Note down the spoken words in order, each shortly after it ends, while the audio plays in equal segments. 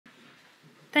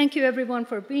Thank you, everyone,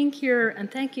 for being here, and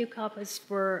thank you, Kapas,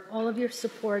 for all of your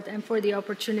support and for the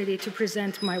opportunity to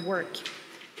present my work.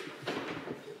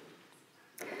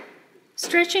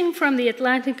 Stretching from the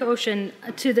Atlantic Ocean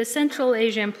to the Central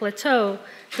Asian Plateau,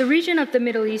 the region of the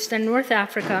Middle East and North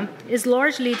Africa is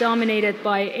largely dominated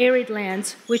by arid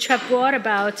lands, which have brought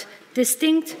about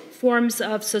distinct forms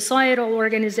of societal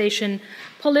organization,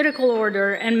 political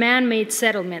order, and man-made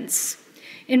settlements.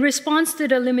 In response to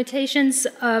the limitations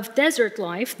of desert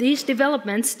life, these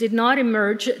developments did not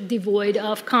emerge devoid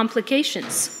of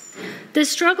complications. The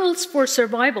struggles for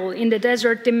survival in the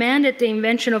desert demanded the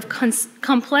invention of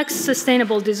complex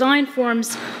sustainable design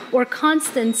forms or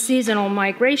constant seasonal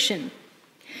migration.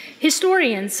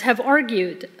 Historians have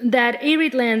argued that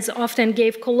arid lands often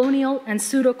gave colonial and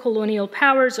pseudo-colonial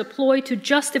powers a ploy to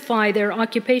justify their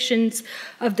occupations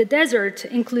of the desert,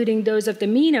 including those of the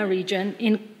MENA region,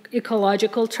 in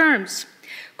ecological terms.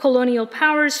 Colonial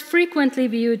powers frequently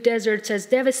viewed deserts as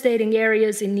devastating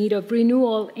areas in need of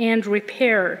renewal and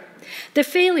repair. The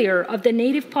failure of the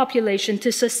native population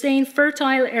to sustain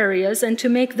fertile areas and to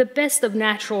make the best of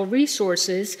natural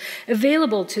resources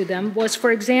available to them was,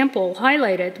 for example,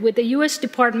 highlighted with the U.S.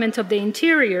 Department of the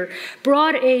Interior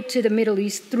broad aid to the Middle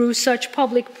East through such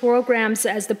public programs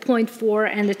as the Point 4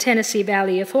 and the Tennessee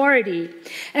Valley Authority,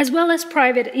 as well as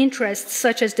private interests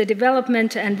such as the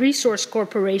Development and Resource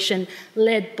Corporation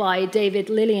led by David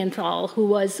Lilienthal, who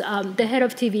was the head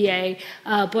of TVA,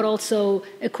 but also,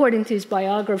 according to his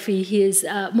biography, his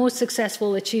most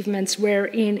successful achievements were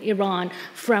in Iran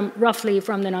roughly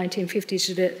from the 1950s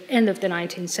to the end of the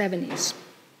 1970s.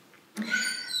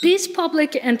 These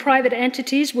public and private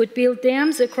entities would build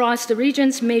dams across the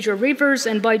region's major rivers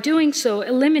and by doing so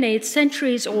eliminate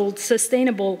centuries-old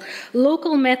sustainable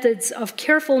local methods of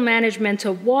careful management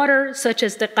of water, such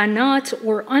as the qanat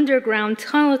or underground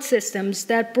tunnel systems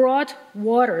that brought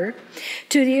water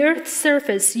to the Earth's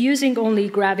surface using only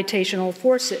gravitational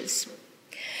forces.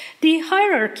 The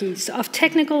hierarchies of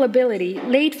technical ability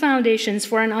laid foundations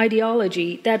for an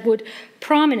ideology that would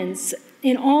prominence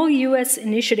in all U.S.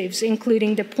 initiatives,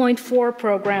 including the Point 4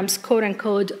 program's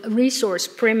quote-unquote resource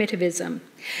primitivism,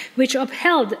 which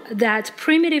upheld that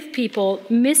primitive people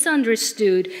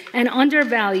misunderstood and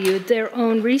undervalued their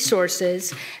own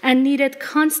resources and needed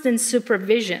constant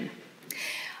supervision.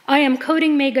 I am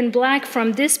quoting Megan Black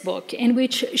from this book, in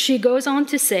which she goes on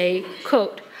to say,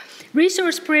 quote,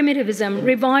 "Resource primitivism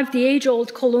revived the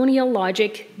age-old colonial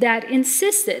logic that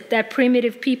insisted that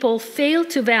primitive people failed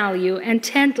to value and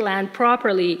tend land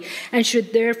properly and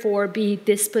should therefore be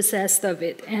dispossessed of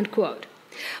it," end quote.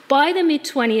 By the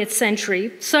mid-20th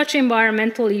century, such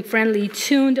environmentally friendly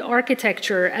tuned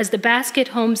architecture as the basket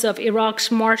homes of Iraq's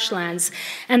marshlands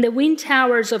and the wind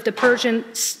towers of the Persian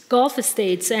Gulf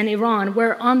states and Iran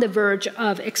were on the verge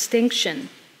of extinction.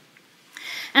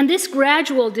 And this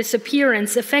gradual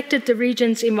disappearance affected the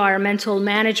region's environmental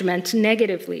management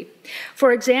negatively.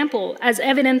 For example, as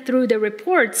evident through the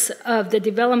reports of the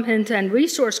Development and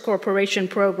Resource Corporation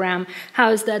program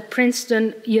housed at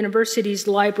Princeton University's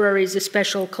Library's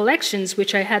Special Collections,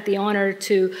 which I had the honor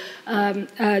to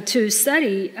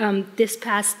study this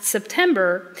past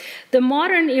September, the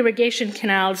modern irrigation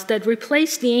canals that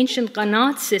replaced the ancient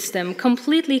qanat system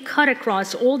completely cut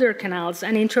across older canals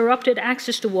and interrupted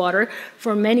access to water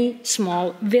for many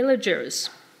small villagers.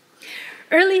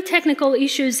 Early technical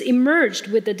issues emerged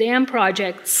with the dam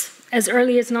projects as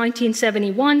early as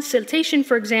 1971. Siltation,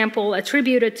 for example,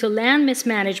 attributed to land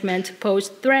mismanagement,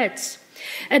 posed threats.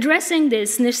 Addressing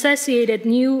this necessitated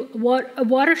new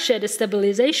watershed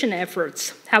stabilization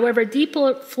efforts. However,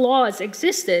 deeper flaws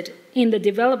existed in the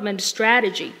development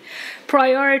strategy,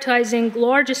 prioritizing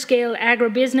large-scale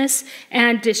agribusiness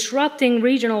and disrupting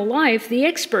regional life. The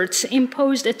experts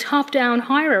imposed a top-down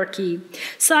hierarchy,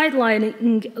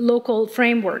 sidelining local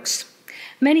frameworks.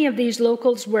 Many of these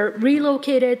locals were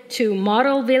relocated to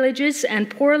model villages and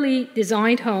poorly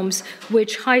designed homes,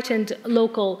 which heightened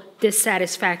local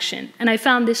dissatisfaction. And I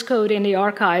found this code in the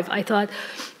archive. I thought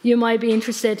you might be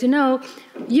interested to know.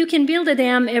 You can build a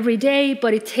dam every day,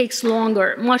 but it takes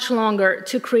longer, much longer,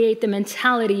 to create the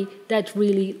mentality that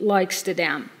really likes the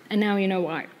dam. And now you know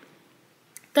why.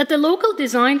 That the local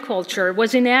design culture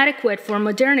was inadequate for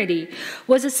modernity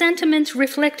was a sentiment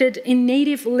reflected in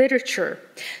native literature,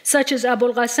 such as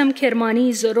Abul Qasim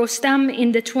Kermani's Rostam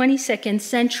in the 22nd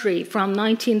century from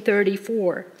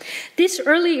 1934. This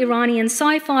early Iranian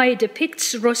sci-fi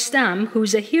depicts Rostam,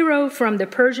 who's a hero from the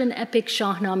Persian epic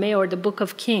Shahnameh, or the Book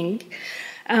of Kings.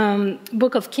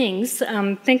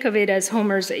 Think of it as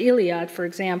Homer's Iliad, for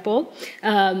example,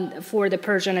 for the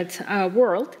Persian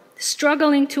world.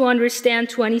 struggling to understand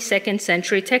 22nd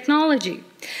century technology.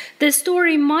 The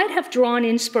story might have drawn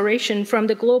inspiration from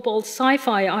the global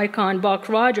sci-fi icon Buck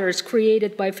Rogers,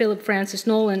 created by Philip Francis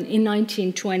Nolan in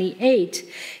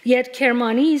 1928. Yet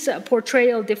Kermani's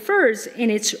portrayal differs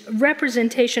in its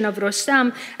representation of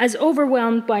Rostam as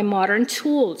overwhelmed by modern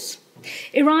tools.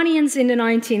 Iranians in the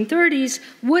 1930s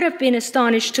would have been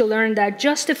astonished to learn that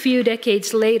just a few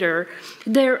decades later,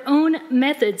 their own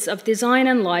methods of design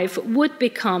and life would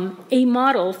become a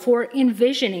model for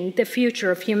envisioning the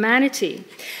future of humanity.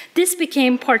 This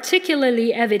became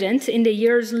particularly evident in the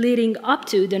years leading up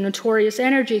to the notorious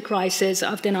energy crisis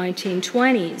of the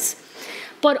 1920s,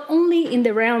 but only in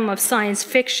the realm of science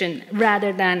fiction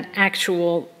rather than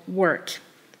actual work.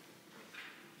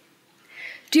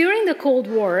 During the Cold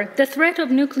War, the threat of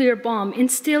nuclear bomb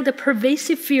instilled a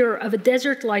pervasive fear of a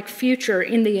desert-like future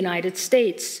in the United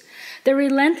States. The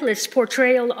relentless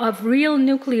portrayal of real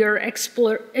nuclear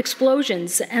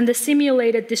explosions and the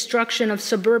simulated destruction of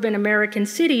suburban American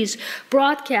cities,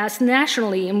 broadcast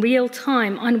nationally in real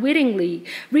time, unwittingly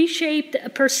reshaped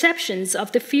perceptions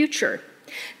of the future.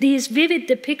 These vivid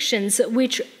depictions,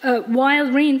 which, while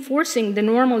reinforcing the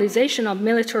normalization of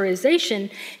militarization,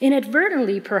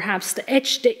 inadvertently perhaps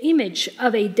etched the image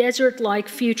of a desert-like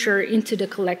future into the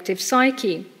collective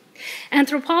psyche.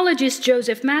 Anthropologist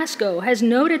Joseph Masco has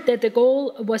noted that the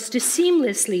goal was to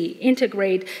seamlessly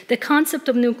integrate the concept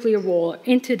of nuclear war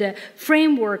into the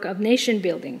framework of nation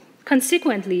building.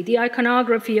 Consequently, the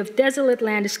iconography of desolate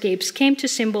landscapes came to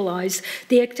symbolize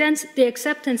the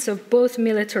acceptance of both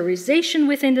militarization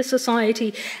within the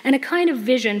society and a kind of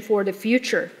vision for the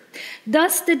future.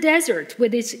 Thus, the desert,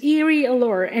 with its eerie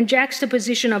allure and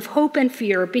juxtaposition of hope and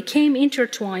fear, became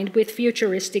intertwined with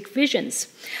futuristic visions.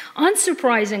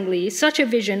 Unsurprisingly, such a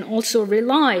vision also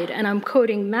relied, and I'm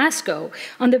quoting Masco,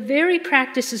 on the very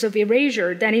practices of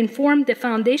erasure that informed the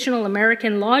foundational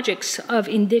American logics of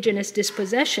indigenous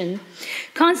dispossession,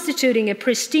 constituting a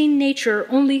pristine nature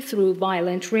only through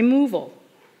violent removal.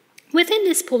 Within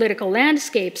this political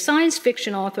landscape, science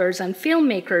fiction authors and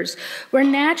filmmakers were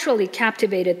naturally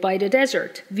captivated by the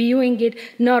desert, viewing it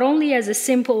not only as a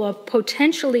symbol of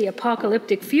potentially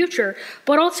apocalyptic future,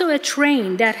 but also a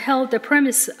train that held the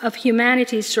premise of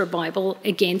humanity's survival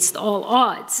against all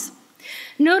odds.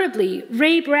 Notably,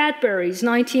 Ray Bradbury's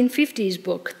 1950s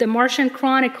book, The Martian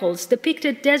Chronicles,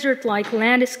 depicted desert-like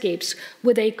landscapes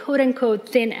with a quote-unquote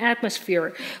thin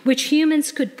atmosphere, which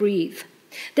humans could breathe.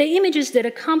 The images that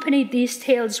accompanied these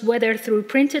tales, whether through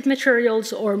printed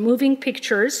materials or moving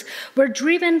pictures, were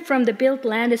driven from the built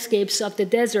landscapes of the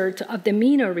desert of the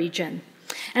MENA region,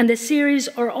 and the series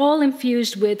are all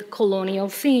infused with colonial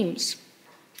themes.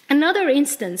 Another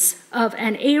instance of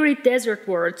an arid desert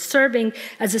world serving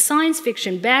as a science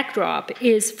fiction backdrop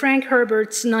is Frank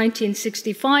Herbert's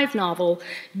 1965 novel,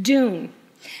 Dune,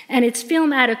 and its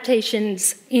film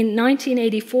adaptations in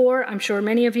 1984, I'm sure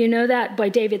many of you know that, by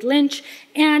David Lynch,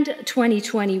 and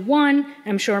 2021,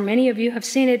 I'm sure many of you have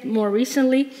seen it more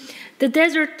recently. The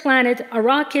desert planet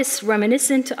Arrakis,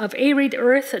 reminiscent of arid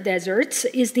earth deserts,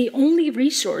 is the only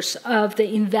resource of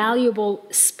the invaluable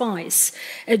spice,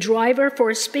 a driver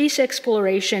for space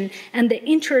exploration and the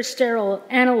interstellar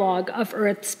analog of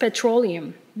Earth's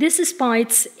petroleum. This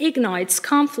spice ignites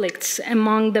conflicts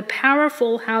among the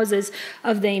powerful houses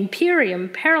of the Imperium,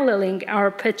 paralleling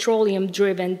our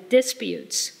petroleum-driven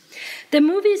disputes. The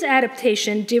movie's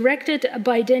adaptation, directed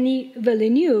by Denis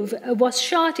Villeneuve, was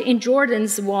shot in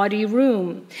Jordan's Wadi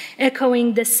Rum,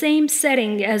 echoing the same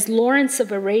setting as Lawrence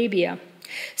of Arabia.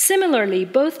 Similarly,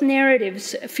 both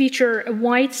narratives feature a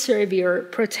white savior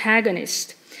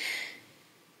protagonist.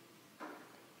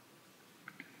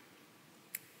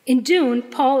 In Dune,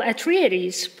 Paul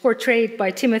Atreides, portrayed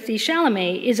by Timothée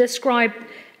Chalamet, is ascribed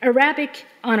Arabic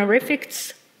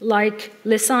honorifics like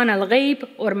Lisan al-Ghaib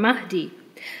or Mahdi.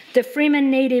 The Fremen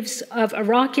natives of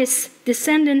Arrakis,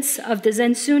 descendants of the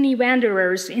Zen Sunni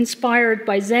wanderers inspired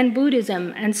by Zen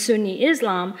Buddhism and Sunni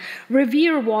Islam,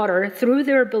 revere water through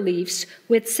their beliefs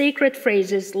with sacred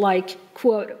phrases like,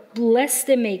 quote, bless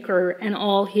the maker and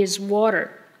all his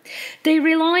water. They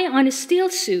rely on steel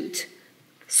suits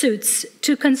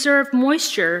to conserve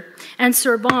moisture and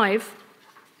survive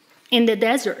in the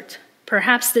desert.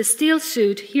 Perhaps the steel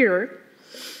suit here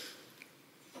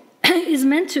is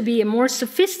meant to be a more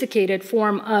sophisticated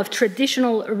form of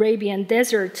traditional Arabian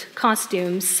desert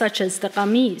costumes, such as the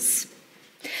qamis.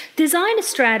 Design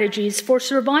strategies for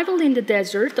survival in the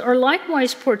desert are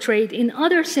likewise portrayed in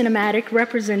other cinematic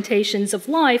representations of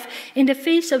life in the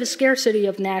face of a scarcity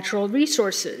of natural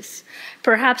resources.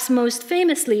 Perhaps most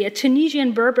famously, a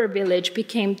Tunisian Berber village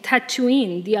became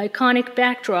Tatooine, the iconic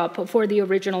backdrop for the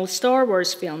original Star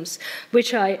Wars films,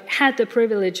 which I had the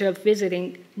privilege of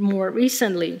visiting more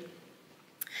recently.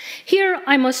 Here,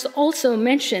 I must also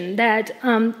mention that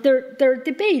there are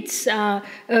debates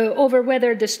over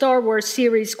whether the Star Wars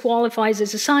series qualifies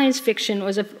as a science fiction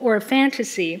or a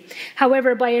fantasy.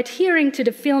 However, by adhering to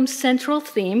the film's central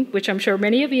theme, which I'm sure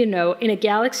many of you know, in a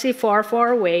galaxy far, far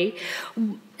away,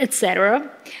 etc.,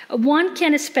 one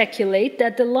can speculate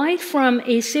that the light from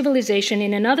a civilization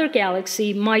in another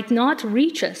galaxy might not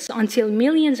reach us until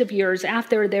millions of years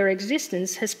after their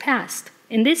existence has passed.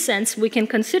 In this sense, we can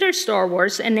consider Star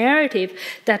Wars a narrative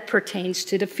that pertains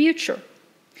to the future.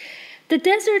 The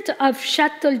desert of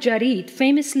Shatt al-Jarid,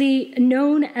 famously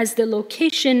known as the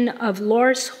location of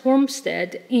Lars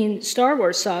Hormsted in Star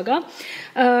Wars saga,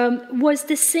 was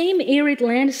the same arid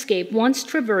landscape once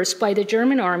traversed by the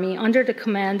German army under the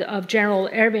command of General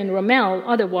Erwin Rommel,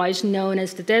 otherwise known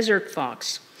as the Desert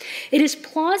Fox. It is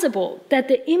plausible that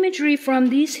the imagery from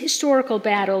these historical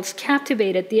battles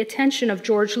captivated the attention of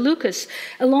George Lucas,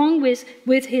 along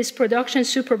with his production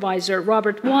supervisor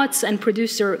Robert Watts and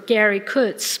producer Gary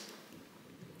Kutz,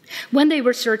 when they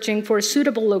were searching for a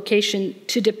suitable location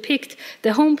to depict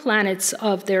the home planets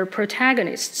of their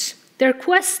protagonists. Their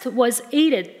quest was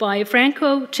aided by a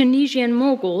Franco-Tunisian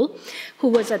mogul, who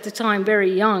was at the time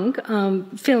very young,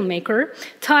 filmmaker,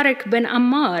 Tarek Ben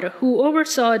Ammar, who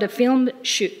oversaw the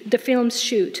film's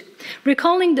shoot.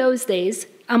 Recalling those days,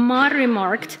 Ammar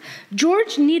remarked,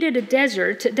 "George needed a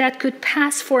desert that could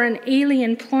pass for an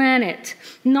alien planet,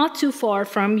 not too far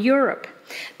from Europe.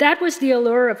 That was the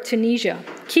allure of Tunisia.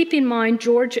 Keep in mind,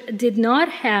 George did not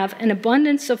have an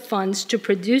abundance of funds to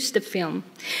produce the film.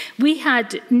 We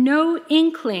had no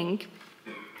inkling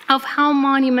of how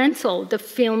monumental the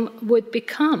film would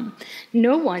become.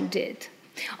 No one did."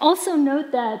 Also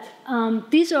note that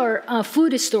these are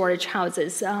food storage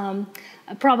houses.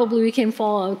 Probably we can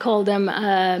call them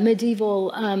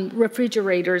medieval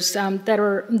refrigerators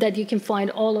that you can find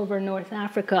all over North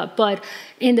Africa. But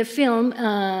in the film,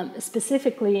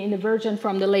 specifically in the version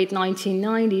from the late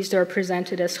 1990s, they're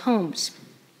presented as homes.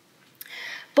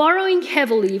 Borrowing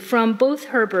heavily from both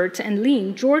Herbert and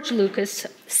Lean, George Lucas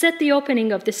set the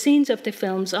opening of the scenes of the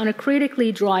films on a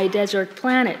critically dry desert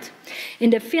planet. In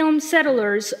the film,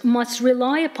 settlers must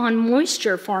rely upon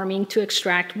moisture farming to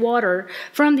extract water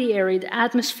from the arid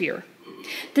atmosphere.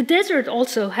 The desert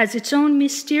also has its own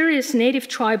mysterious native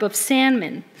tribe of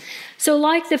Sandmen. So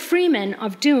like the freemen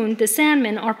of Dune, the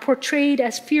Sandmen are portrayed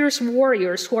as fierce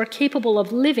warriors who are capable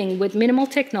of living with minimal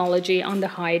technology on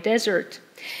the high desert.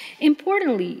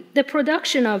 Importantly, the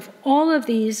production of all of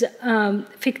these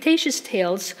fictitious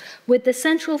tales with the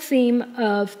central theme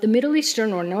of the Middle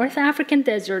Eastern or North African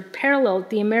desert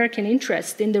paralleled the American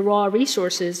interest in the raw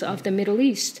resources of the Middle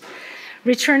East.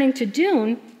 Returning to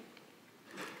Dune,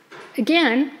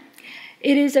 again,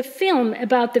 it is a film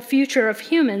about the future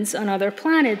of humans on other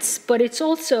planets, but it's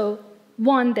also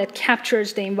one that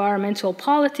captures the environmental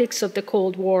politics of the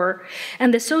Cold War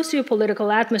and the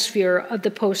socio-political atmosphere of the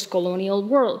post-colonial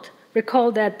world.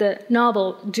 Recall that the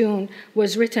novel Dune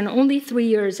was written only 3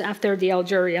 years after the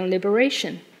Algerian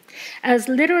liberation. As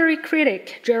literary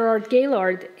critic Gerard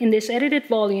Gaylord in this edited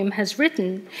volume has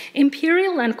written,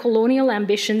 imperial and colonial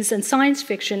ambitions and science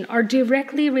fiction are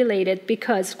directly related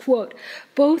because, quote,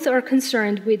 both are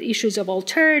concerned with issues of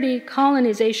alterity,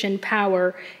 colonization,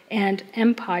 power, and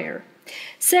empire.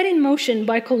 Set in motion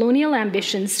by colonial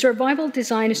ambitions, survival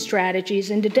design strategies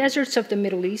in the deserts of the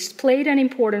Middle East played an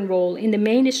important role in the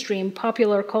mainstream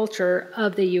popular culture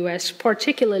of the US,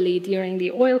 particularly during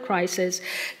the oil crisis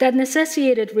that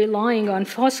necessitated relying on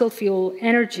fossil fuel-free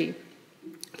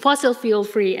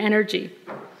energy.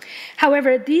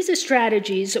 However, these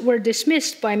strategies were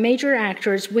dismissed by major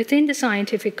actors within the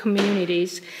scientific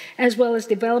communities as well as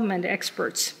development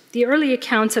experts. The early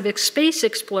accounts of space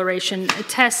exploration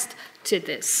attest to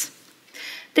this.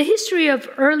 The history of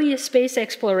early space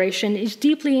exploration is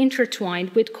deeply intertwined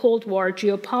with Cold War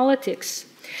geopolitics.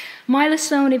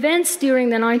 Milestone events during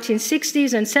the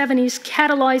 1960s and 70s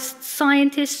catalyzed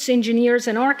scientists, engineers,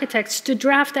 and architects to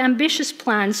draft ambitious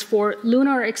plans for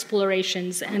lunar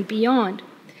explorations and beyond.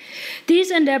 These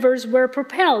endeavors were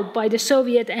propelled by the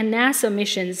Soviet and NASA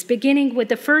missions, beginning with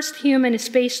the first human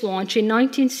space launch in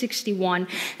 1961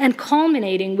 and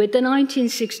culminating with the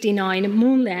 1969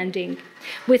 moon landing.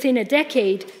 Within a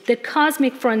decade, the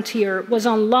cosmic frontier was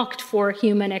unlocked for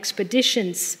human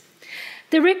expeditions.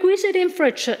 The requisite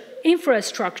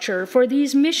infrastructure for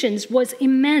these missions was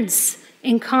immense,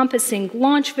 encompassing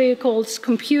launch vehicles,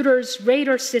 computers,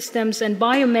 radar systems, and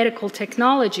biomedical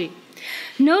technology.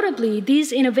 Notably,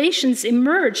 these innovations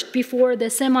emerged before the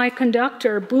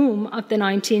semiconductor boom of the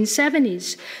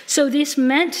 1970s. So this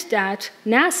meant that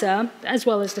NASA, as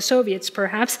well as the Soviets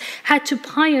perhaps, had to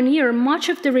pioneer much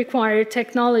of the required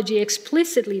technology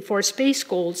explicitly for space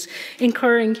goals,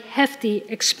 incurring hefty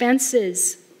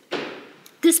expenses.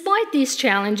 Despite these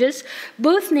challenges,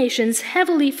 both nations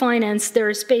heavily financed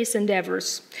their space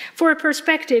endeavors. For a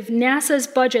perspective, NASA's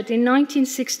budget in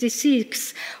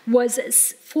 1966 was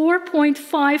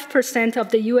 4.5%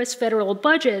 of the US federal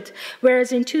budget,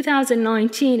 whereas in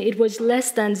 2019 it was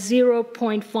less than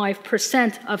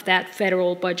 0.5% of that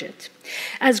federal budget.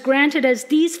 As granted as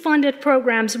these funded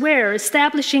programs were,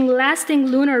 establishing lasting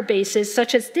lunar bases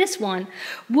such as this one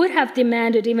would have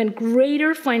demanded even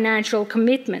greater financial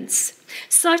commitments.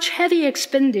 Such heavy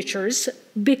expenditures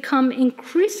would become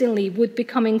increasingly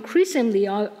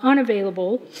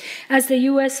unavailable as the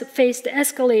US faced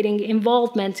escalating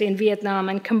involvement in Vietnam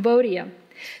and Cambodia.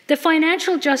 The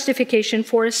financial justification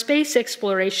for space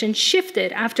exploration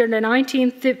shifted after the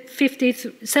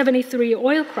 1973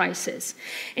 oil crisis.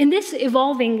 In this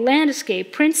evolving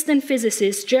landscape, Princeton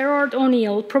physicist Gerard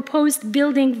O'Neill proposed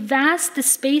building vast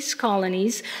space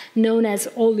colonies known as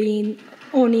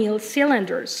O'Neill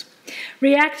cylinders.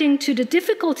 Reacting to the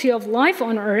difficulty of life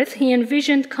on Earth, he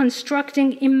envisioned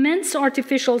constructing immense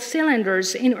artificial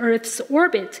cylinders in Earth's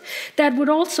orbit that would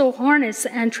also harness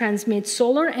and transmit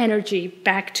solar energy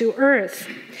back to Earth.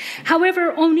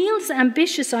 However, O'Neill's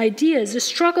ambitious ideas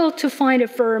struggled to find a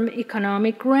firm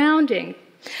economic grounding.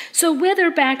 So whether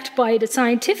backed by the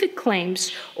scientific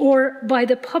claims or by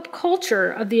the pop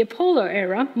culture of the Apollo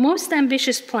era, most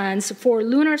ambitious plans for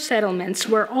lunar settlements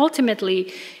were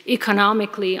ultimately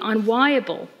economically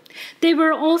unviable. They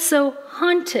were also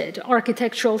hunted,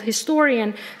 architectural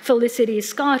historian Felicity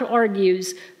Scott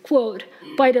argues, quote,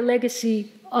 by the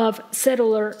legacy of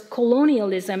settler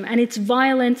colonialism and its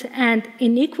violent and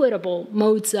inequitable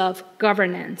modes of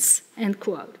governance, end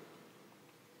quote.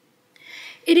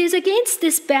 It is against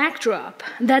this backdrop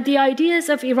that the ideas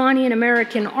of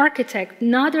Iranian-American architect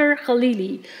Nader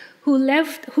Khalili, who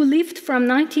lived from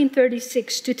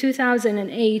 1936 to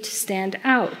 2008, stand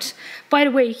out. By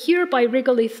the way, here by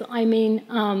regolith, I mean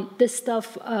the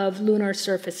stuff of lunar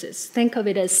surfaces. Think of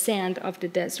it as sand of the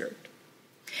desert.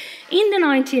 In the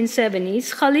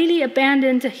 1970s, Khalili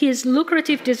abandoned his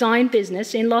lucrative design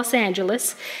business in Los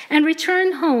Angeles and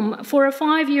returned home for a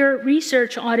 5-year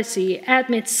research odyssey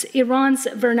amidst Iran's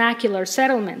vernacular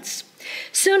settlements.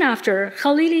 Soon after,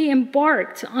 Khalili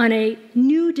embarked on a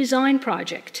new design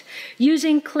project.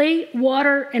 Using clay,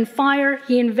 water, and fire,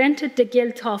 he invented the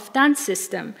Geltaftan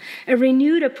system, a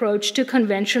renewed approach to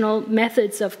conventional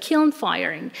methods of kiln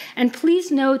firing. And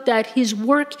please note that his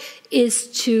work is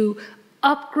to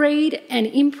upgrade and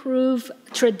improve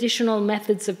traditional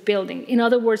methods of building. In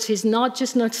other words, he's not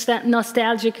just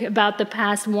nostalgic about the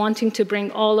past, wanting to bring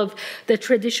all of the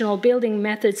traditional building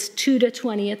methods to the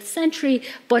 20th century,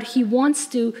 but he wants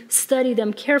to study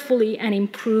them carefully and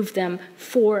improve them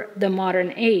for the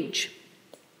modern age.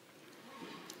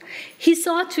 He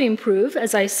sought to improve,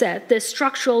 as I said, the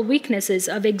structural weaknesses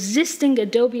of existing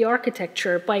adobe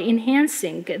architecture by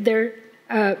enhancing their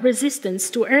resistance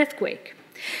to earthquake.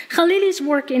 Khalili's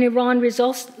work in Iran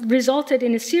resulted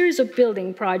in a series of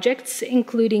building projects,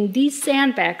 including these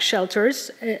sandbag shelters,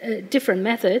 a different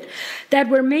method, that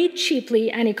were made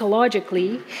cheaply and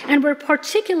ecologically, and were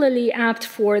particularly apt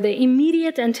for the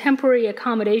immediate and temporary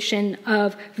accommodation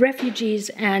of refugees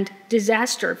and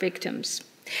disaster victims.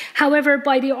 However,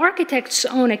 by the architect's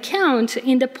own account,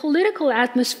 in the political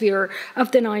atmosphere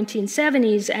of the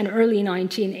 1970s and early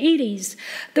 1980s,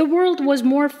 the world was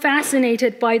more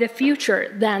fascinated by the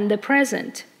future than the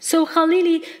present. So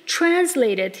Khalili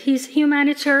translated his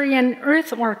humanitarian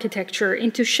Earth architecture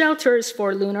into shelters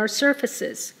for lunar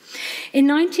surfaces. In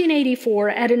 1984,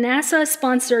 at a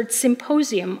NASA-sponsored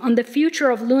symposium on the future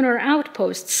of lunar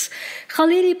outposts,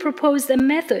 Khalili proposed a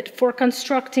method for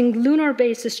constructing lunar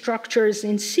base structures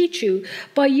in situ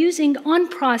by using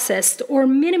unprocessed or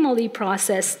minimally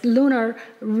processed lunar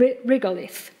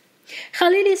regolith.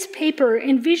 Khalili's paper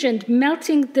envisioned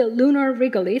melting the lunar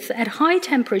regolith at high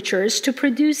temperatures to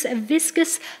produce a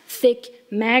viscous, thick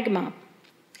magma.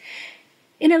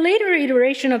 In a later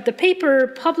iteration of the paper,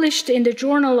 published in the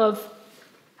Journal of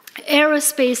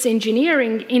Aerospace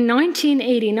Engineering in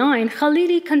 1989,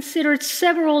 Khalili considered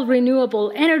several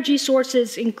renewable energy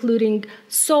sources, including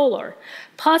solar,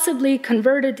 possibly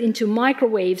converted into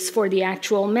microwaves for the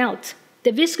actual melt.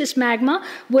 The viscous magma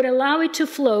would allow it to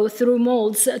flow through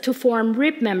molds to form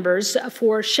rib members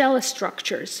for shell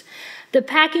structures. The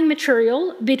packing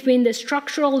material between the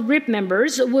structural rib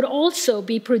members would also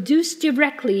be produced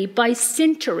directly by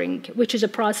sintering, which is a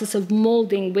process of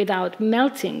molding without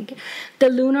melting, the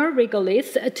lunar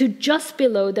regolith to just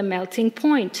below the melting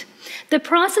point. The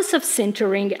process of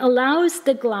sintering allows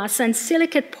the glass and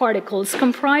silicate particles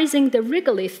comprising the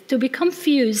regolith to become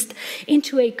fused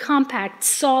into a compact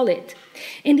solid.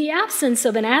 In the absence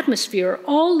of an atmosphere,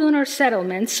 all lunar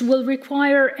settlements will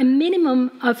require a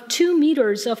minimum of 2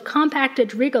 meters of compacted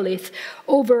regolith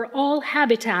over all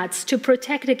habitats to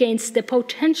protect against the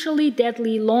potentially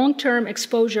deadly long-term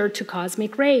exposure to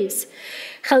cosmic rays.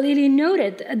 Khalili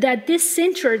noted that this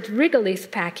sintered regolith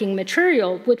packing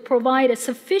material would provide a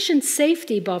sufficient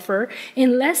safety buffer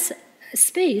in less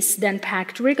space than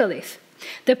packed regolith.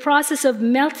 The process of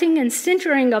melting and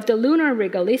sintering of the lunar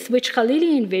regolith, which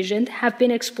Khalili envisioned, have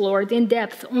been explored in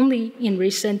depth only in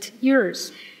recent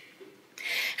years.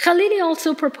 Khalili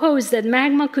also proposed that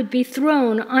magma could be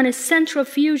thrown on a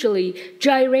centrifugally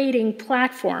gyrating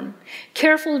platform.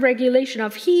 Careful regulation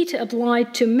of heat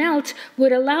applied to melt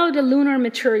would allow the lunar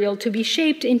material to be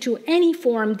shaped into any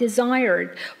form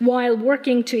desired, while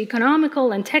working to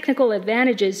economical and technical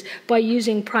advantages by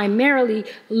using primarily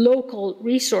local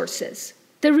resources.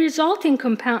 The resulting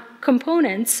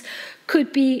components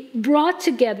could be brought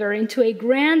together into a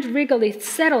grand regolith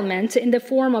settlement in the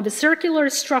form of a circular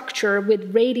structure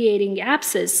with radiating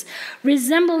apses,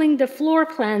 resembling the floor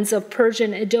plans of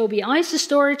Persian adobe ice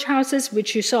storage houses,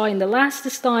 which you saw in the last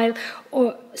slide,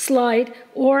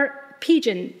 or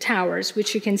pigeon towers,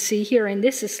 which you can see here in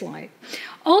this slide.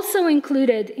 Also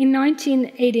included in the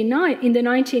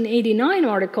 1989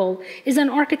 article is an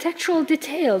architectural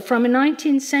detail from a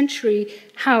 19th century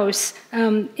house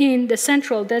in the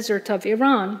central desert of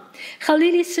Iran.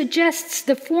 Khalili suggests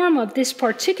the form of this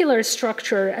particular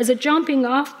structure as a jumping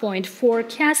off point for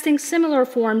casting similar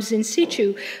forms in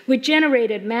situ with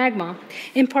generated magma.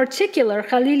 In particular,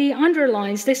 Khalili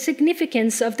underlines the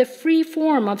significance of the free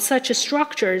form of such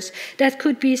structures that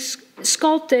could be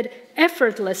sculpted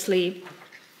effortlessly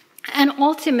and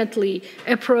ultimately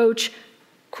approach,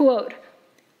 quote,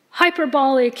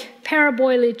 hyperbolic,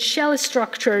 paraboloid shell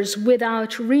structures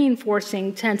without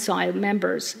reinforcing tensile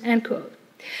members, end quote.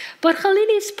 But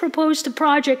Khalili's proposed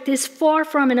project is far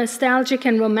from a nostalgic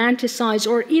and romanticized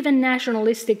or even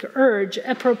nationalistic urge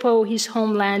apropos his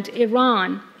homeland,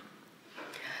 Iran.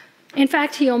 In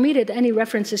fact, he omitted any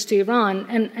references to Iran,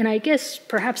 and I guess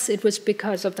perhaps it was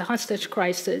because of the hostage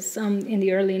crisis in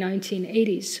the early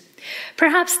 1980s.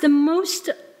 Perhaps the most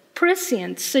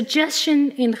prescient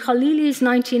suggestion in Khalili's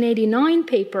 1989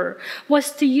 paper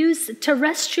was to use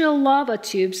terrestrial lava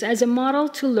tubes as a model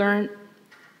to learn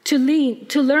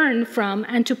from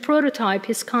and to prototype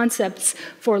his concepts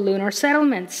for lunar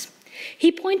settlements.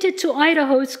 He pointed to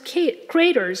Idaho's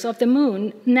Craters of the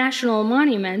Moon National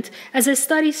Monument as a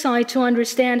study site to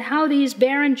understand how these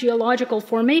barren geological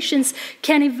formations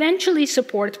can eventually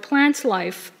support plant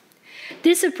life.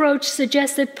 This approach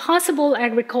suggested possible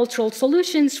agricultural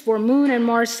solutions for Moon and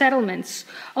Mars settlements.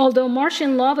 Although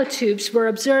Martian lava tubes were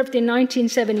observed in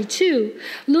 1972,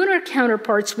 lunar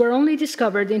counterparts were only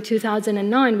discovered in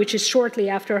 2009, which is shortly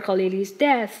after Khalili's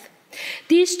death.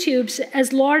 These tubes,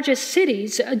 as large as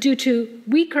cities due to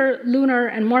weaker lunar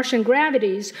and Martian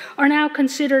gravities, are now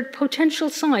considered potential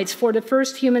sites for the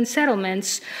first human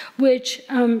settlements, which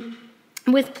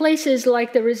with places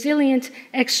like the Resilient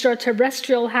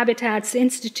Extraterrestrial Habitats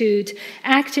Institute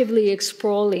actively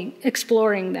exploring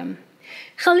them.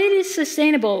 Khalili's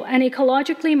sustainable and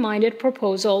ecologically minded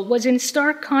proposal was in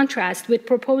stark contrast with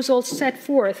proposals set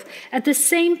forth at the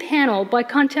same panel by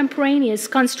contemporaneous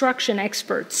construction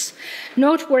experts.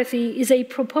 Noteworthy is a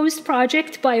proposed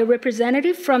project by a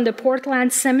representative from the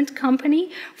Portland Cement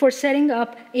Company for setting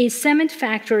up a cement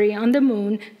factory on the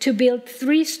Moon to build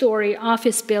 3-story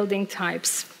office building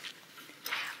types.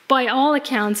 By all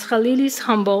accounts, Khalili's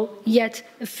humble yet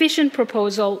efficient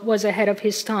proposal was ahead of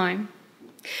his time.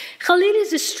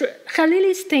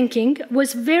 Khalili's thinking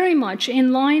was very much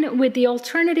in line with the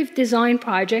alternative design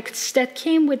projects that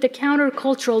came with the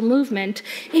countercultural movement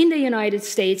in the United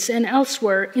States and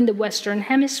elsewhere in the Western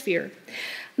Hemisphere.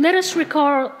 Let us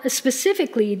recall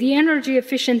specifically the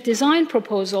energy-efficient design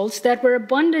proposals that were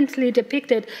abundantly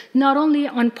depicted not only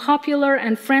on popular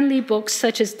and friendly books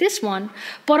such as this one,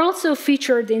 but also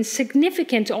featured in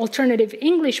significant alternative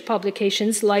English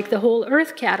publications like the Whole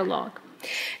Earth Catalog.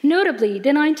 Notably,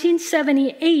 the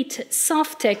 1978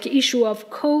 Softtech issue of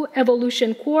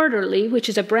Co-Evolution Quarterly, which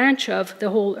is a branch of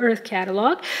the Whole Earth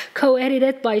catalog,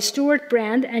 co-edited by Stuart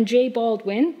Brand and Jay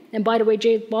Baldwin. And by the way,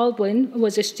 Jay Baldwin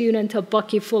was a student of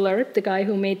Bucky Fuller, the guy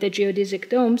who made the geodesic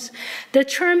domes. The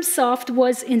term soft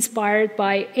was inspired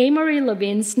by Amory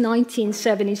Levine's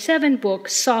 1977 book,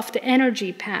 Soft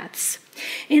Energy Paths.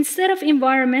 Instead of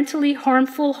environmentally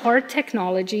harmful hard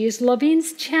technologies,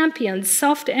 Levine's championed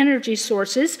soft energy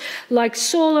sources like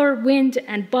solar, wind,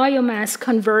 and biomass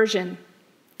conversion.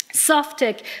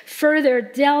 Softtech further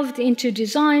delved into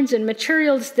designs and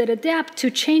materials that adapt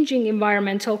to changing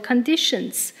environmental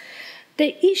conditions.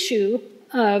 The issue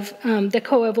of the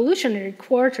Co-Evolutionary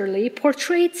Quarterly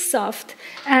portrayed soft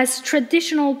as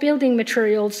traditional building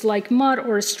materials like mud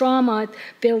or straw mud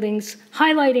buildings,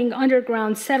 highlighting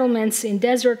underground settlements in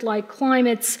desert-like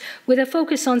climates with a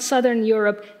focus on Southern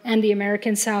Europe and the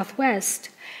American Southwest.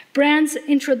 Brand's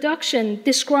introduction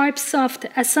describes soft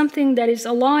as something that is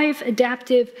alive,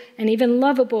 adaptive, and even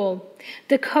lovable.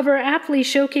 The cover aptly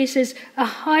showcases a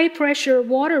high-pressure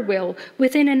water wheel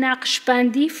within a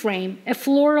Naqshbandi frame, a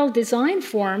floral design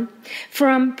form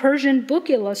from Persian book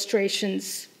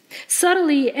illustrations,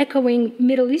 subtly echoing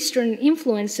Middle Eastern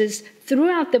influences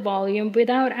throughout the volume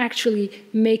without actually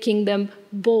making them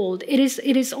bold. It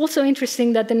is also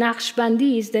interesting that the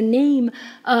Naqshbandi is the name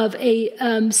of a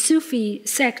Sufi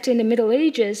sect in the Middle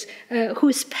Ages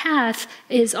whose path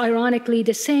is ironically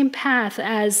the same path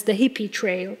as the hippie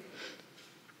trail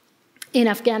in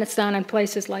Afghanistan and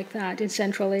places like that in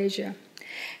Central Asia.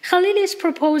 Khalili's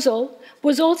proposal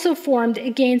was also formed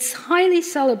against highly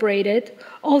celebrated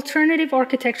alternative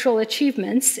architectural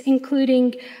achievements,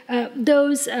 including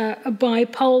those by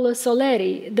Paolo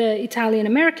Soleri, the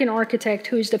Italian-American architect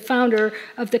who is the founder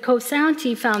of the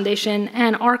Cosanti Foundation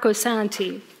and Arco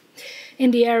Santi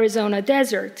in the Arizona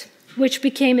desert, which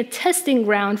became a testing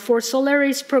ground for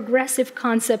Soleri's progressive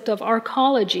concept of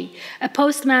arcology, a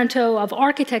portmanteau of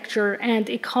architecture and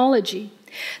ecology.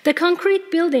 The concrete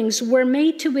buildings were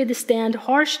made to withstand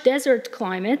harsh desert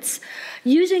climates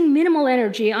using minimal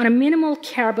energy on a minimal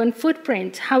carbon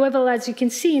footprint. However, as you can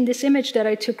see in this image that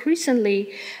I took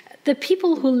recently, the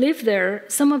people who live there,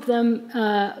 some of them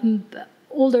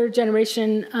older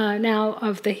generation now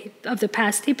of the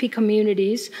past hippie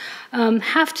communities,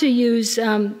 have to use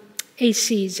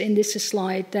ACs in this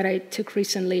slide that I took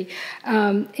recently.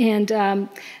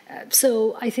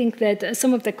 So I think that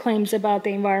some of the claims about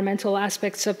the environmental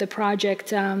aspects of the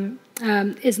project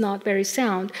is not very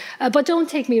sound. But don't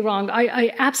take me wrong,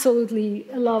 I absolutely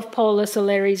love Paolo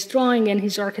Soleri's drawing and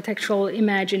his architectural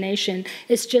imagination.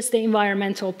 It's just the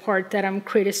environmental part that I'm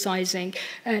criticizing,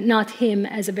 not him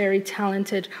as a very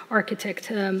talented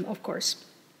architect, of course.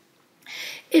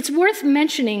 It's worth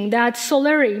mentioning that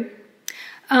Soleri,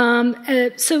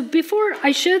 so before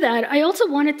I show that, I also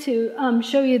wanted to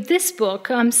show you this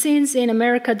book, Scenes in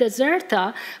America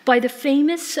Deserta, by the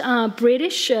famous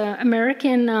British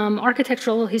American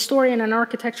architectural historian and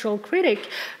architectural critic,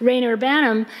 Rainer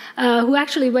Banham, who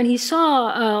actually, when he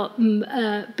saw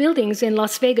buildings in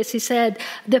Las Vegas, he said,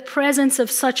 the presence of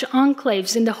such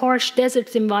enclaves in the harsh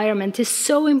desert environment is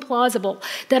so implausible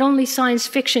that only science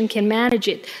fiction can manage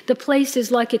it. The place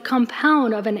is like a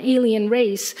compound of an alien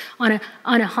race on a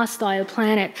hostile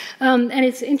planet. And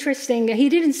it's interesting, he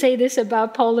didn't say this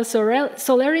about Paolo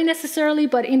Soleri necessarily,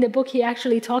 but in the book he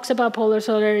actually talks about Paolo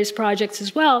Soleri's projects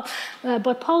as well.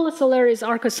 But Paolo Soleri's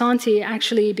Arco Santi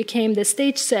actually became the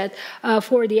stage set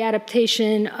for the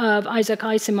adaptation of Isaac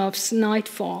Asimov's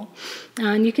Nightfall.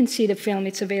 And you can see the film,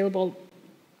 it's available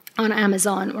on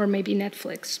Amazon or maybe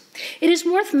Netflix. It is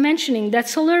worth mentioning that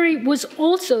Soleri was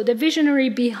also the visionary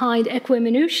behind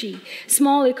Equiminushi,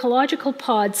 small ecological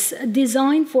pods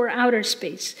designed for outer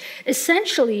space.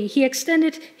 Essentially, he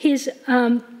extended his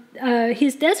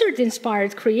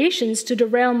desert-inspired creations to the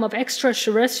realm of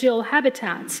extraterrestrial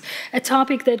habitats, a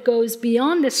topic that goes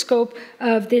beyond the scope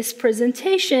of this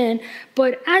presentation,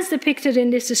 but as depicted in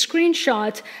this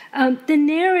screenshot, the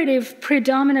narrative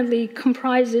predominantly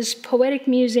comprises poetic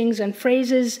musings and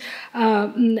phrases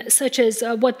such as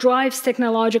what drives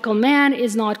technological man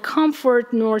is not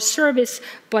comfort nor service,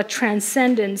 but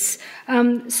transcendence.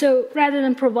 So rather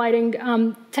than providing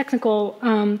technical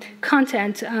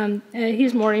content,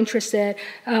 he's more interested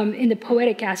in the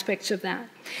poetic aspects of that.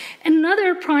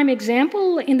 Another prime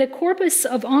example in the corpus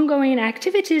of ongoing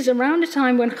activities around the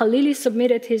time when Khalili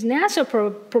submitted his NASA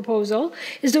proposal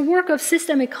is the work of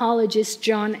system ecologist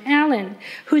John Allen,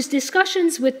 whose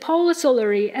discussions with Paolo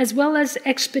Soleri, as well as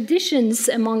expeditions,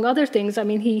 among other things, I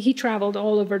mean, he traveled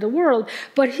all over the world,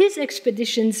 but his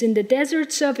expeditions in the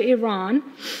deserts of Iran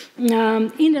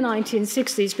in the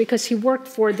 1960s, because he worked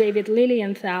for David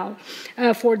Lilienthal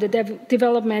for the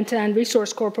Development and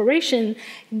Resource Corporation,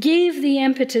 gave the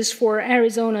impetus for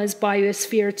Arizona's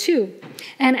Biosphere 2,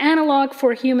 an analog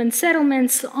for human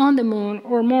settlements on the moon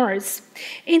or Mars.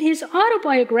 In his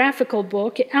autobiographical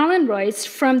book, Allen writes,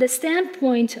 from the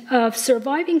standpoint of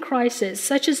surviving crises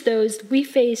such as those we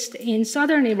faced in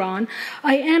southern Iran,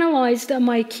 I analyzed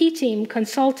my key team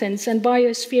consultants and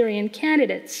biospherian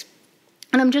candidates.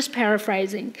 And I'm just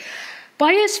paraphrasing.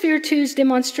 Biosphere 2's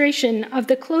demonstration of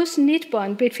the close-knit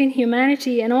bond between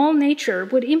humanity and all nature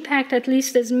would impact at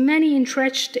least as many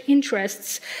entrenched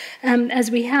interests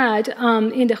as we had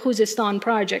in the Khuzestan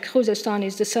project. Khuzestan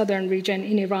is the southern region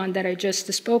in Iran that I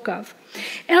just spoke of.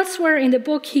 Elsewhere in the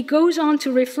book, he goes on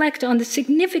to reflect on the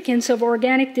significance of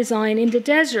organic design in the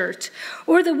desert,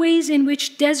 or the ways in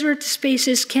which desert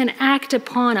spaces can act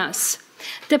upon us.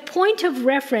 The point of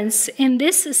reference in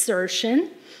this assertion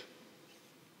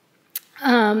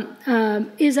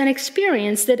is an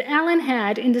experience that Allen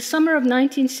had in the summer of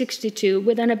 1962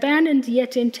 with an abandoned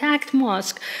yet intact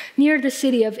mosque near the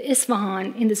city of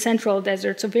Isfahan in the central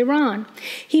deserts of Iran.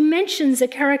 He mentions a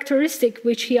characteristic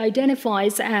which he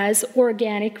identifies as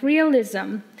organic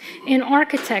realism in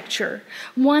architecture,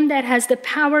 one that has the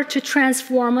power to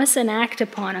transform us and act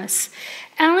upon us.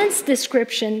 Allen's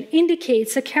description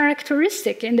indicates a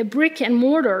characteristic in the brick and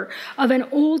mortar of an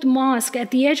old mosque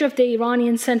at the edge of the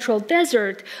Iranian central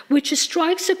desert, which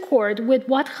strikes a chord with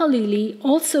what Khalili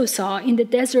also saw in the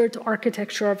desert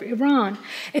architecture of Iran,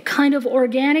 a kind of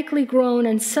organically grown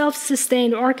and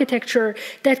self-sustained architecture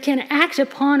that can act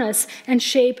upon us and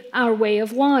shape our way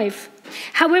of life.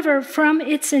 However, from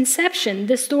its inception,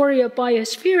 the story of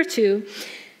Biosphere 2,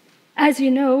 as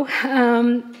you know,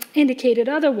 indicated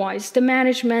otherwise. The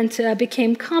management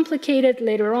became complicated.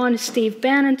 Later on, Steve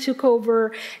Bannon took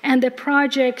over, and the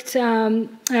project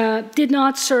did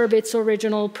not serve its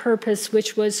original purpose,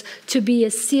 which was to be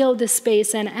a sealed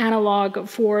space and analog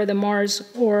for the Mars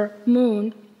or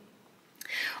Moon.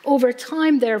 Over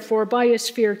time, therefore,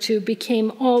 Biosphere 2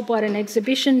 became all but an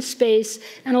exhibition space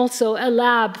and also a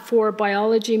lab for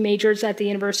biology majors at the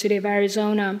University of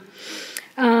Arizona.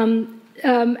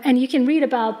 And you can read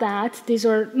about that. These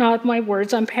are not my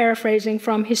words. I'm paraphrasing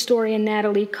from historian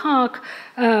Natalie Koch,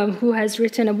 who has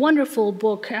written a wonderful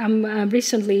book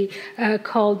recently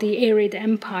called The Arid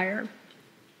Empire.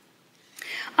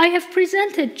 I have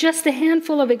presented just a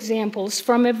handful of examples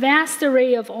from a vast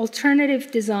array of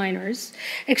alternative designers,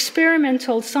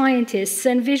 experimental scientists,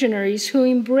 and visionaries who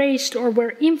embraced or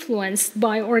were influenced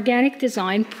by organic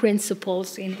design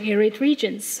principles in arid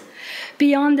regions.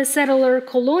 Beyond the settler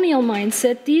colonial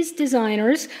mindset, these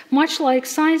designers, much like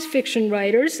science fiction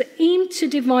writers, aimed to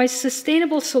devise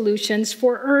sustainable solutions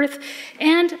for Earth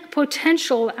and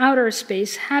potential outer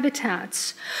space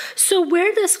habitats. So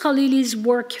where does Khalili's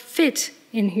work fit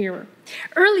in here?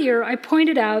 Earlier, I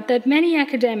pointed out that many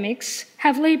academics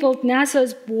have labeled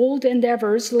NASA's bold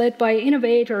endeavors led by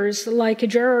innovators like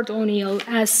Gerard O'Neill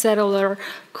as settler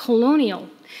colonial.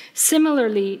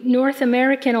 Similarly, North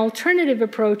American alternative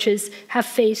approaches have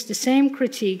faced the same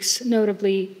critiques,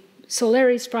 notably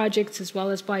Soleri's projects as well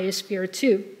as Biosphere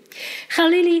 2.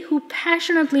 Khalili, who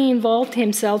passionately involved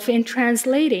himself in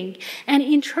translating and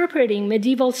interpreting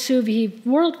medieval Sufi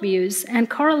worldviews and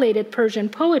correlated Persian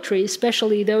poetry,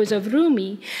 especially those of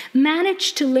Rumi,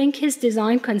 managed to link his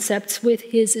design concepts with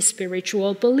his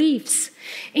spiritual beliefs.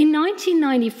 In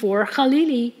 1994,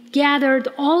 Khalili gathered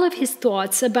all of his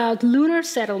thoughts about lunar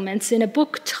settlements in a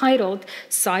book titled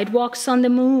Sidewalks on the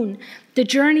Moon, The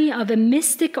Journey of a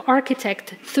Mystic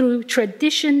Architect Through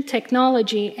Tradition,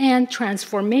 Technology, and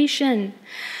Transformation.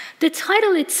 The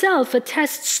title itself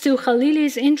attests to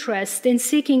Khalili's interest in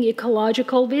seeking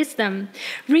ecological wisdom,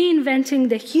 reinventing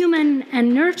the human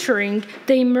and nurturing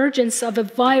the emergence of a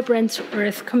vibrant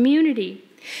Earth community.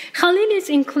 Khalili's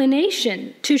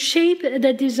inclination to shape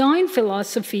the design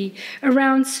philosophy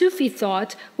around Sufi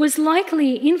thought was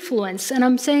likely influenced, and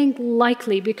I'm saying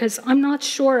likely because I'm not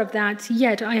sure of that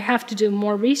yet, I have to do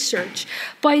more research,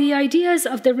 by the ideas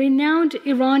of the renowned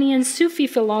Iranian Sufi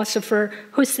philosopher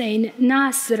Hussein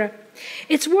Nasr,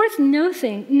 It's worth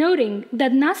noting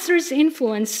that Nasr's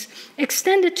influence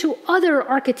extended to other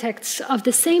architects of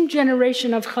the same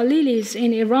generation of Khalilis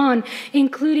in Iran,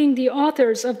 including the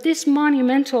authors of this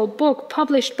monumental book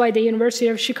published by the University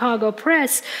of Chicago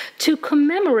Press to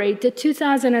commemorate the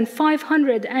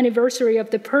 2500th anniversary of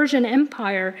the Persian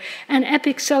Empire, an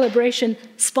epic celebration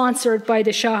sponsored by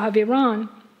the Shah of Iran.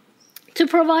 To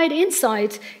provide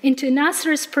insight into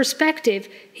Nasr's perspective,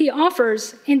 he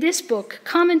offers in this book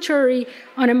commentary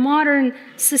on a modern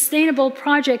sustainable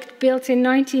project built in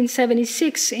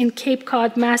 1976 in Cape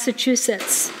Cod,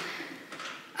 Massachusetts.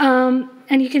 And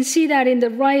you can see that in the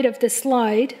right of the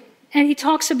slide. And he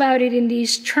talks about it in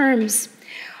these terms.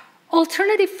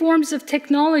 Alternative forms of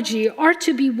technology are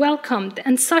to be welcomed,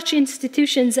 and such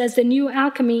institutions as the New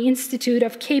Alchemy Institute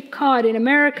of Cape Cod in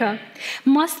America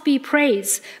must be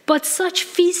praised. But such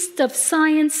feast of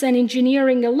science and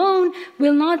engineering alone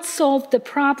will not solve the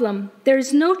problem. There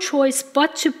is no choice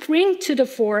but to bring to the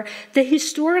fore the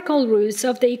historical roots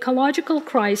of the ecological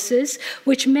crisis,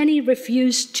 which many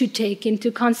refuse to take into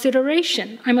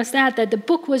consideration. I must add that the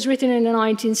book was written in the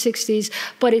 1960s,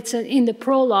 but it's in the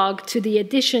prologue to the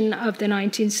edition of the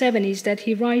 1970s that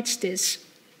he writes this.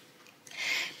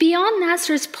 Beyond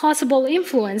Nasr's possible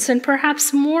influence, and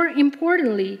perhaps more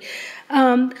importantly,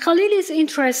 Khalili's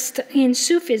interest in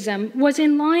Sufism was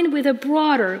in line with a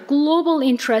broader global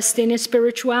interest in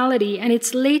spirituality and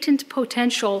its latent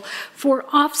potential for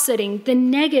offsetting the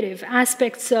negative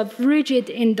aspects of rigid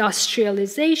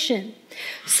industrialization.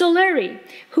 Soleri,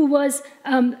 who was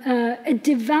a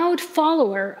devout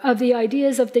follower of the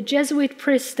ideas of the Jesuit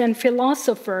priest and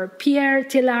philosopher Pierre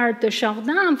Teilhard de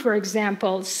Chardin, for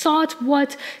example, sought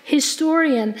what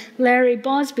historian Larry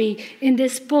Bosby in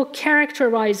this book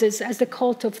characterizes as the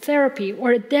cult of therapy,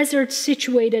 or a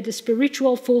desert-situated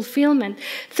spiritual fulfillment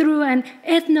through an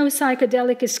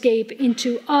ethno-psychedelic escape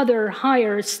into other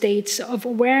higher states of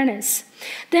awareness.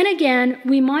 Then again,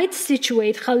 we might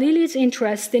situate Khalili's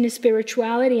interest in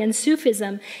spirituality and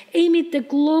Sufism amid the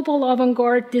global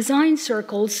avant-garde design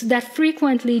circles that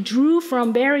frequently drew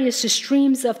from various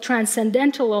streams of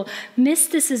transcendental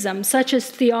mysticism, such as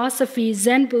Theosophy,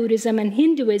 Zen Buddhism, and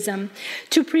Hinduism,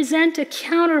 to present a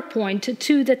counterpoint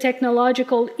to the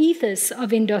technological ethos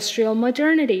of industrial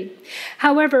modernity.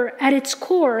 However, at its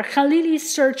core, Khalili's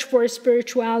search for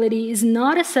spirituality is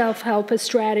not a self-help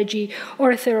strategy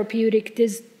or a therapeutic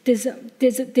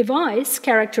device,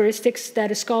 characteristics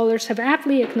that scholars have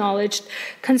aptly acknowledged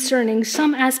concerning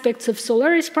some aspects of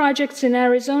Solaris projects in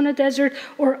Arizona desert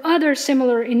or other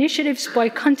similar initiatives by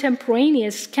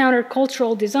contemporaneous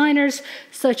countercultural designers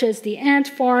such as the Ant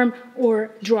Farm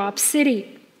or Drop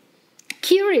City.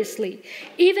 Curiously,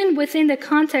 even within the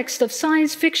context of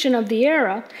science fiction of the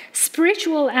era,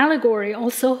 spiritual allegory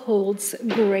also holds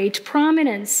great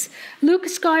prominence. Luke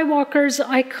Skywalker's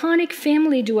iconic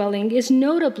family dwelling is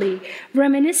notably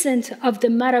reminiscent of the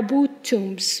Marabout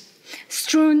tombs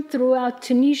strewn throughout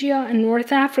Tunisia and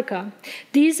North Africa.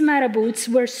 These marabouts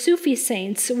were Sufi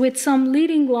saints with some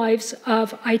leading lives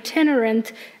of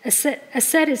itinerant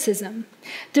asceticism.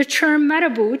 The term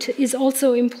marabout is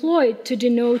also employed to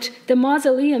denote the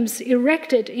mausoleums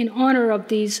erected in honor of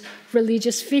these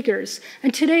religious figures.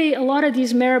 And today, a lot of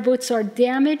these marabouts are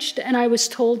damaged, and I was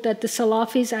told that the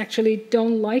Salafis actually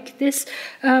don't like this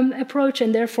approach,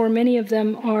 and therefore many of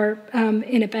them are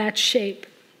in a bad shape.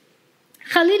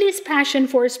 Khalili's passion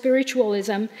for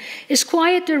spiritualism is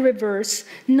quite the reverse,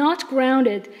 not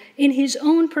grounded in his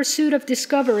own pursuit of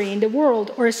discovery in the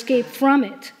world or escape from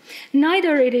it.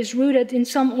 Neither it is rooted in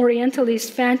some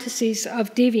Orientalist fantasies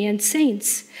of deviant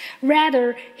saints.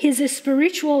 Rather, his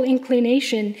spiritual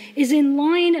inclination is in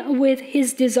line with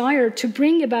his desire to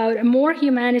bring about a more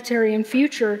humanitarian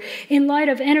future in light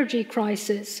of energy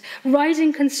crisis,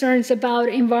 rising concerns about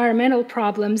environmental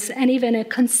problems, and even a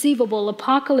conceivable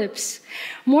apocalypse.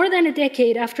 More than a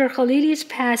decade after Khalili's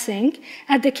passing,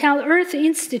 at the Cal Earth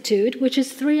Institute, which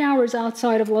is 3 hours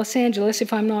outside of Los Angeles,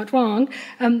 if I'm not wrong,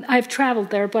 I've traveled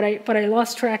there, but I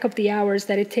lost track of the hours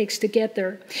that it takes to get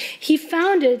there. He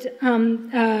founded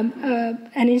an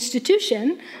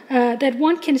institution that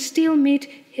one can still meet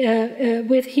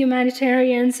with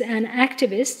humanitarians and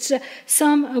activists,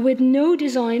 some with no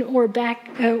design or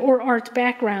art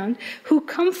background, who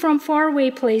come from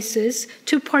faraway places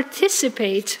to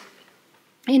participate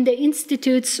in the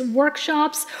Institute's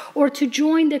workshops or to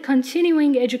join the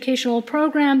continuing educational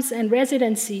programs and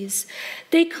residencies.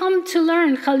 They come to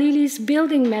learn Khalili's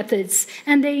building methods,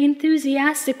 and they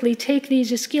enthusiastically take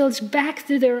these skills back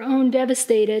to their own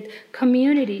devastated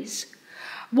communities.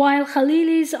 While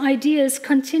Khalili's ideas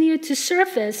continue to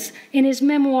surface in his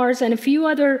memoirs and a few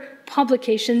other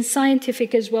publications,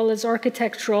 scientific as well as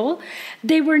architectural.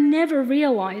 They were never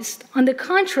realized. On the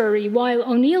contrary, while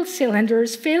O'Neill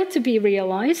cylinders failed to be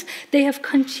realized, they have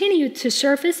continued to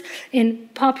surface in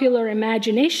popular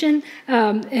imagination,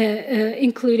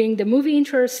 including the movie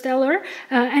Interstellar,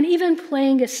 and even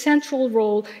playing a central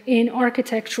role in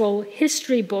architectural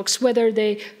history books. Whether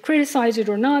they criticize it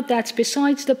or not, that's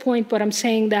besides the point, but I'm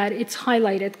saying that it's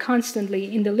highlighted constantly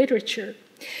in the literature.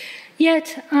 Yet,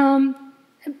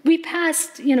 we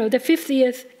passed, the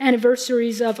 50th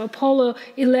anniversaries of Apollo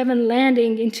 11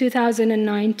 landing in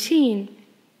 2019.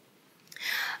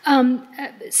 After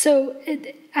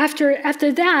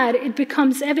that, it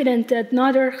becomes evident that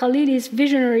Nader Khalili's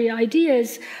visionary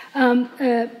ideas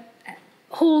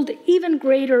hold even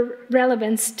greater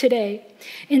relevance today.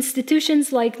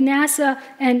 Institutions like NASA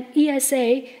and ESA,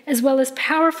 as well as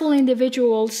powerful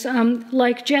individuals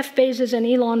like Jeff Bezos and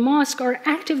Elon Musk, are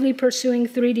actively pursuing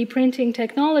 3D printing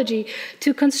technology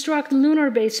to construct lunar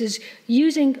bases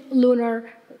using lunar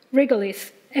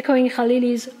regolith, echoing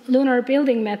Khalili's lunar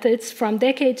building methods from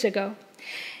decades ago.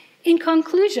 In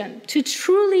conclusion, to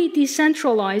truly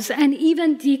decentralize and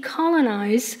even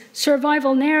decolonize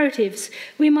survival narratives,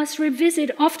 we must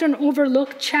revisit often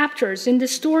overlooked chapters in the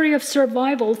story of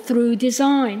survival through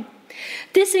design.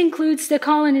 This includes the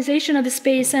colonization of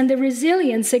space and the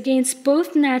resilience against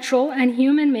both natural and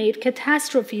human-made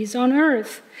catastrophes on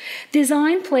Earth.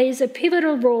 Design plays a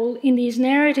pivotal role in these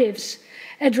narratives,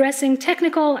 addressing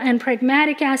technical and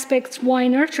pragmatic aspects while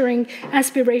nurturing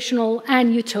aspirational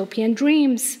and utopian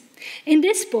dreams. In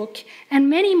this book, and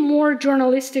many more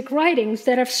journalistic writings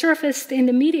that have surfaced in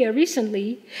the media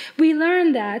recently, we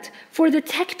learn that for the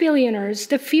tech billionaires,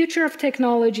 the future of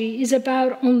technology is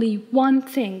about only one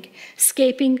thing: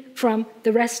 escaping from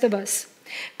the rest of us.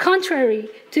 Contrary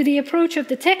to the approach of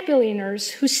the tech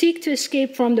billionaires who seek to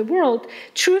escape from the world,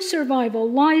 true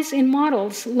survival lies in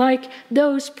models like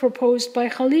those proposed by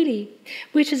Khalili,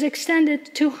 which is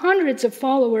extended to hundreds of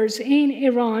followers in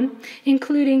Iran,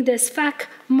 including the Sfak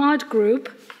Mod Group,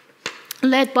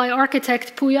 led by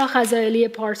architect Pouya Khazaeli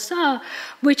Parsa,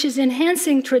 which is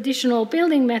enhancing traditional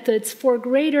building methods for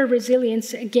greater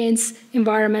resilience against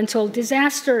environmental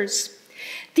disasters.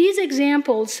 These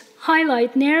examples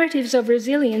highlight narratives of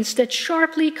resilience that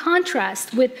sharply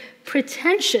contrast with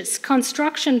pretentious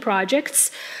construction projects,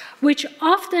 which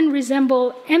often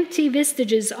resemble empty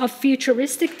vestiges of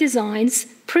futuristic designs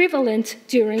prevalent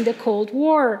during the Cold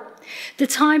War, the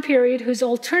time period whose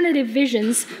alternative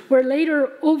visions were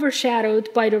later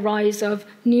overshadowed by the rise of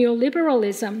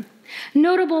neoliberalism.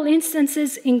 Notable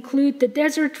instances include the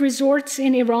desert resorts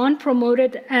in Iran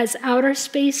promoted as outer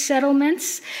space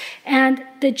settlements and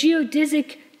the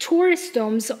geodesic tourist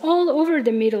domes all over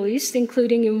the Middle East,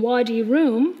 including in Wadi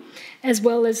Rum, as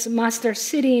well as Masdar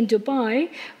City in Dubai,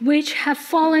 which have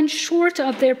fallen short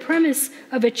of their premise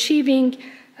of achieving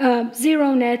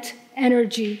zero net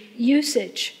energy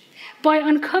usage. By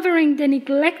uncovering the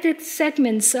neglected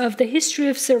segments of the history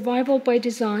of survival by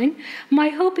design, my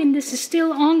hope in this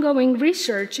still ongoing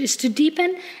research is to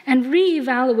deepen and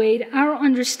reevaluate our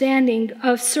understanding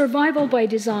of survival by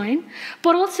design,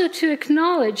 but also to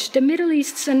acknowledge the Middle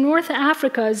East's and North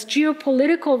Africa's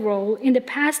geopolitical role in the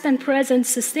past and present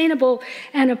sustainable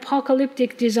and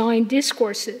apocalyptic design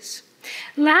discourses.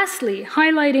 Lastly,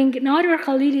 highlighting Nader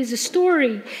Khalili's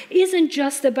story isn't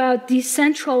just about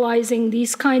decentralizing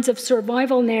these kinds of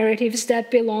survival narratives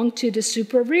that belong to the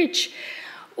super rich,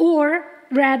 or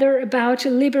rather about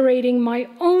liberating my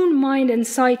own mind and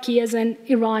psyche as an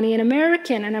Iranian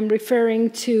American, and I'm referring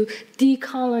to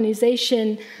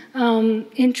decolonization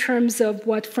in terms of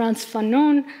what Frantz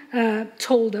Fanon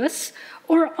told us,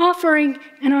 or offering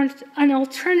an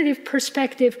alternative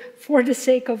perspective for the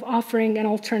sake of offering an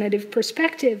alternative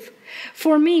perspective.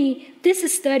 For me, this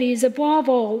study is above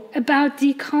all about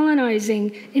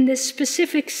decolonizing in the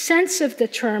specific sense of the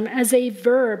term as a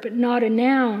verb, not a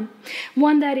noun,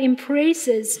 one that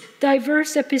embraces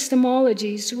diverse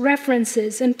epistemologies,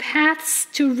 references, and paths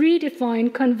to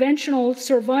redefine conventional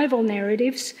survival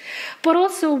narratives, but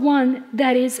also one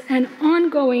that is an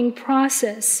ongoing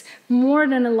process more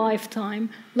than a lifetime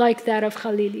like that of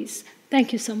Khalili's.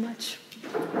 Thank you so much.